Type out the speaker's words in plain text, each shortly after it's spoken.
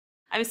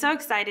I'm so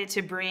excited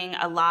to bring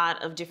a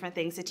lot of different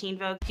things to Teen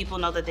Vogue. People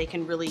know that they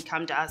can really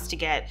come to us to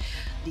get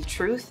the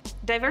truth.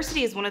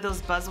 Diversity is one of those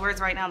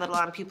buzzwords right now that a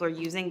lot of people are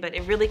using, but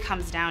it really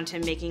comes down to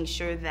making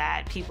sure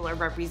that people are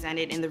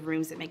represented in the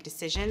rooms that make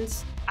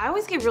decisions. I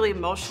always get really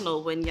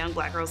emotional when young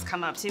Black girls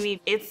come up to me.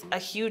 It's a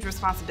huge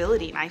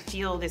responsibility, and I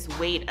feel this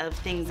weight of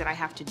things that I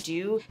have to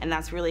do, and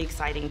that's really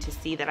exciting to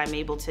see that I'm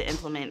able to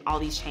implement all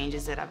these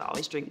changes that I've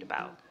always dreamed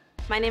about.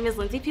 My name is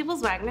Lindsay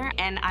Wagner,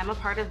 and I'm a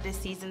part of this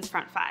season's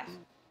Front Five.